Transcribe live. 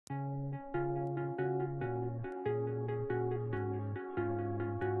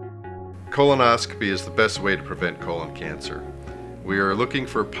Colonoscopy is the best way to prevent colon cancer. We are looking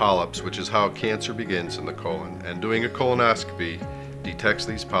for polyps, which is how cancer begins in the colon, and doing a colonoscopy detects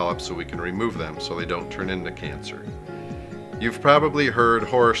these polyps so we can remove them so they don't turn into cancer. You've probably heard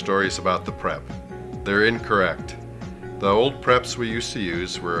horror stories about the prep. They're incorrect. The old preps we used to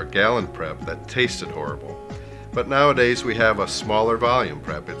use were a gallon prep that tasted horrible. But nowadays we have a smaller volume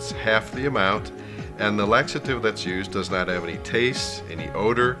prep. It's half the amount, and the laxative that's used does not have any taste, any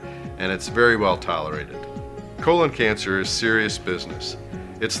odor, and it's very well tolerated. Colon cancer is serious business.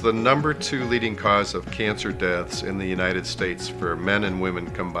 It's the #2 leading cause of cancer deaths in the United States for men and women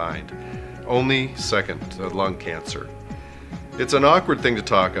combined, only second to lung cancer. It's an awkward thing to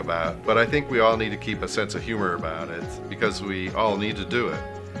talk about, but I think we all need to keep a sense of humor about it because we all need to do it.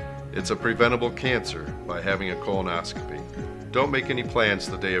 It's a preventable cancer by having a colonoscopy. Don't make any plans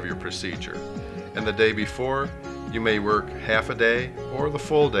the day of your procedure. And the day before, you may work half a day or the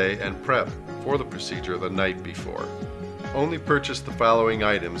full day and prep for the procedure the night before. Only purchase the following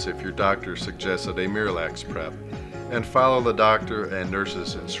items if your doctor suggested a Miralax prep, and follow the doctor and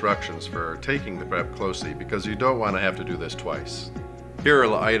nurse's instructions for taking the prep closely because you don't want to have to do this twice. Here are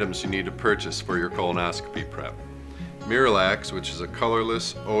the items you need to purchase for your colonoscopy prep. Miralax, which is a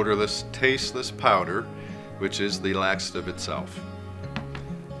colorless, odorless, tasteless powder, which is the laxative itself.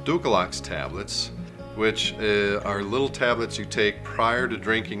 Dulcolax tablets, which are little tablets you take prior to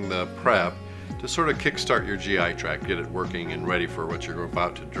drinking the prep to sort of kickstart your GI tract, get it working and ready for what you're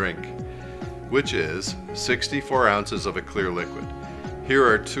about to drink, which is 64 ounces of a clear liquid. Here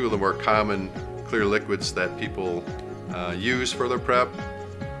are two of the more common clear liquids that people use for their prep: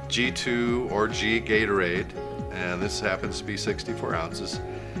 G2 or G Gatorade, and this happens to be 64 ounces.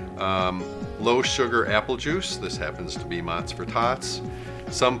 Low sugar apple juice, this happens to be Mott's for Tots.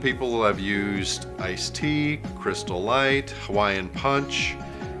 Some people have used iced tea, Crystal Light, Hawaiian Punch.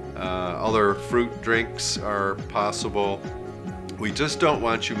 Other fruit drinks are possible. We just don't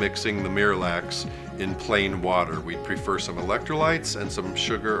want you mixing the Miralax in plain water. We prefer some electrolytes and some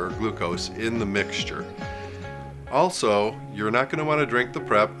sugar or glucose in the mixture. Also, you're not going to want to drink the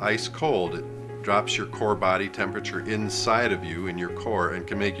prep ice cold. It drops your core body temperature inside of you in your core and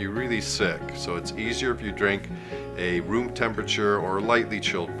can make you really sick. So it's easier if you drink a room temperature or lightly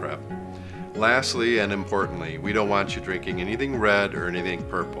chilled prep. Lastly and importantly, we don't want you drinking anything red or anything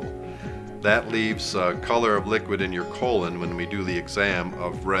purple. That leaves a color of liquid in your colon when we do the exam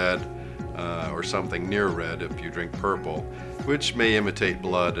of red or something near red if you drink purple, which may imitate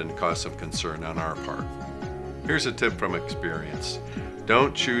blood and cause some concern on our part. Here's a tip from experience.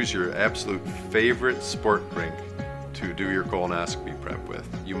 Don't choose your absolute favorite sport drink to do your colonoscopy prep with.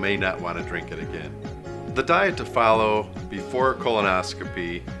 You may not want to drink it again. The diet to follow before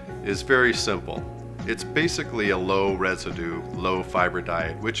colonoscopy is very simple. It's basically a low residue, low fiber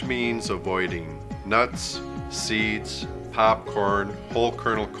diet, which means avoiding nuts, seeds, popcorn, whole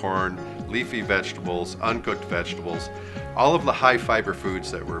kernel corn, leafy vegetables, uncooked vegetables, all of the high fiber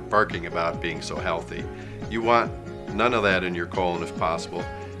foods that we're barking about being so healthy. You want none of that in your colon if possible.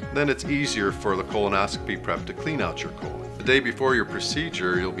 Then it's easier for the colonoscopy prep to clean out your colon. The day before your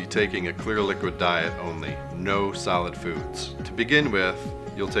procedure, you'll be taking a clear liquid diet only, no solid foods. To begin with,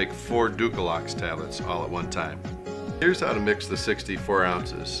 you'll take 4 Dulcolax tablets all at one time. Here's how to mix the 64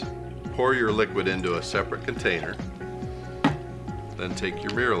 ounces. Pour your liquid into a separate container, then take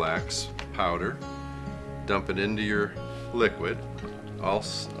your Miralax powder, dump it into your liquid,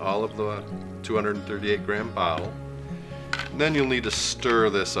 all of the 238 gram bottle. And then you'll need to stir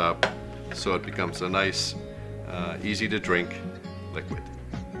this up so it becomes a nice, easy to drink liquid.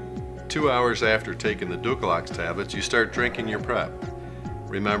 2 hours after taking the Dulcolax tablets, you start drinking your prep.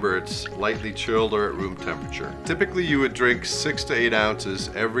 Remember, it's lightly chilled or at room temperature. Typically you would drink 6 to 8 ounces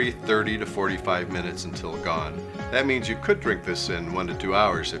every 30 to 45 minutes until gone. That means you could drink this in 1 to 2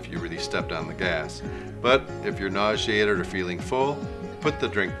 hours if you really stepped on the gas. But if you're nauseated or feeling full, put the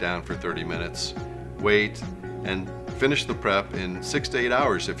drink down for 30 minutes, wait, and finish the prep in 6 to 8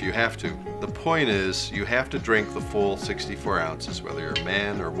 hours if you have to. The point is, you have to drink the full 64 ounces, whether you're a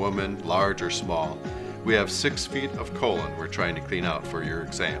man or woman, large or small. We have 6 feet of colon we're trying to clean out for your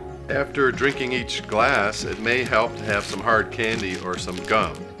exam. After drinking each glass, it may help to have some hard candy or some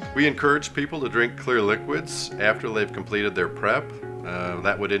gum. We encourage people to drink clear liquids after they've completed their prep.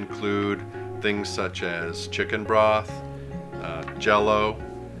 That would include things such as chicken broth, Jell-O,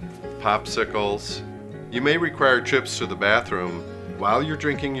 popsicles. You may require trips to the bathroom while you're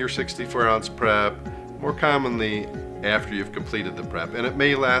drinking your 64-ounce prep, more commonly after you've completed the prep, and it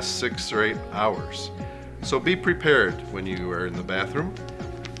may last 6 or 8 hours. So be prepared when you are in the bathroom.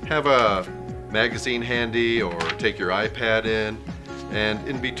 Have a magazine handy or take your iPad in, and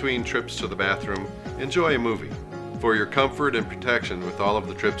in between trips to the bathroom, enjoy a movie. For your comfort and protection with all of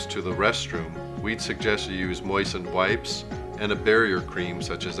the trips to the restroom, we'd suggest you use moistened wipes and a barrier cream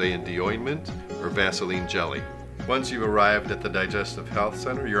such as A&D ointment or Vaseline jelly. Once you've arrived at the Digestive Health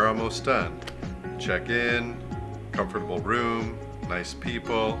Center, you're almost done. Check in, comfortable room, nice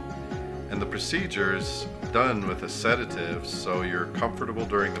people, and the procedure's done with a sedative so you're comfortable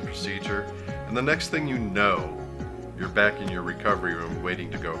during the procedure, and the next thing you know, you're back in your recovery room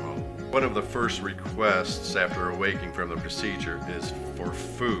waiting to go home. One of the first requests after awaking from the procedure is for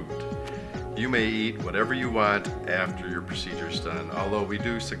food. You may eat whatever you want after your procedure's done, although we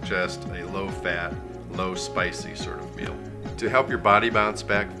do suggest a low-fat, low-spicy sort of meal. To help your body bounce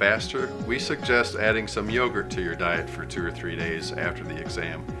back faster, we suggest adding some yogurt to your diet for 2 or 3 days after the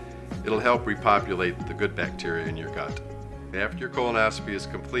exam. It'll help repopulate the good bacteria in your gut. After your colonoscopy is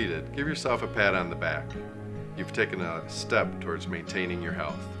completed, give yourself a pat on the back. You've taken a step towards maintaining your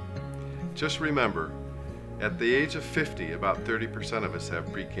health. Just remember, at the age of 50, about 30% of us have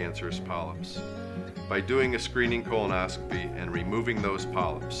precancerous polyps. By doing a screening colonoscopy and removing those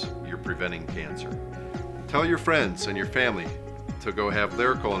polyps, you're preventing cancer. Tell your friends and your family to go have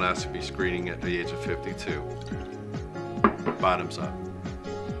their colonoscopy screening at the age of 52. Bottoms up.